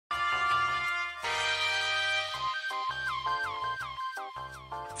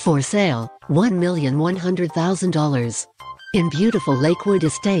For sale, $1,100,000. In beautiful Lakewood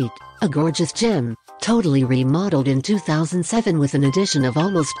Estate, a gorgeous gem, totally remodeled in 2007 with an addition of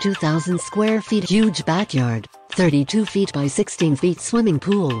almost 2,000 square feet, huge backyard, 32 feet by 16 feet swimming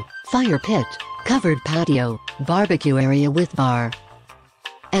pool, fire pit, covered patio, barbecue area with bar,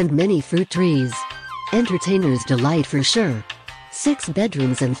 and many fruit trees. Entertainer's delight for sure. 6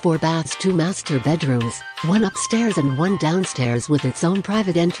 bedrooms and 4 baths, 2 master bedrooms, 1 upstairs and 1 downstairs with its own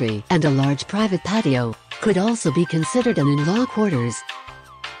private entry and a large private patio, could also be considered an in-law quarters,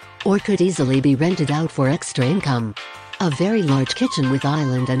 or could easily be rented out for extra income. A very large kitchen with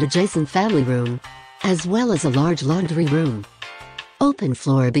island and adjacent family room, as well as a large laundry room. Open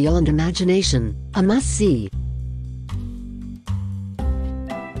floor beyond imagination, a must-see.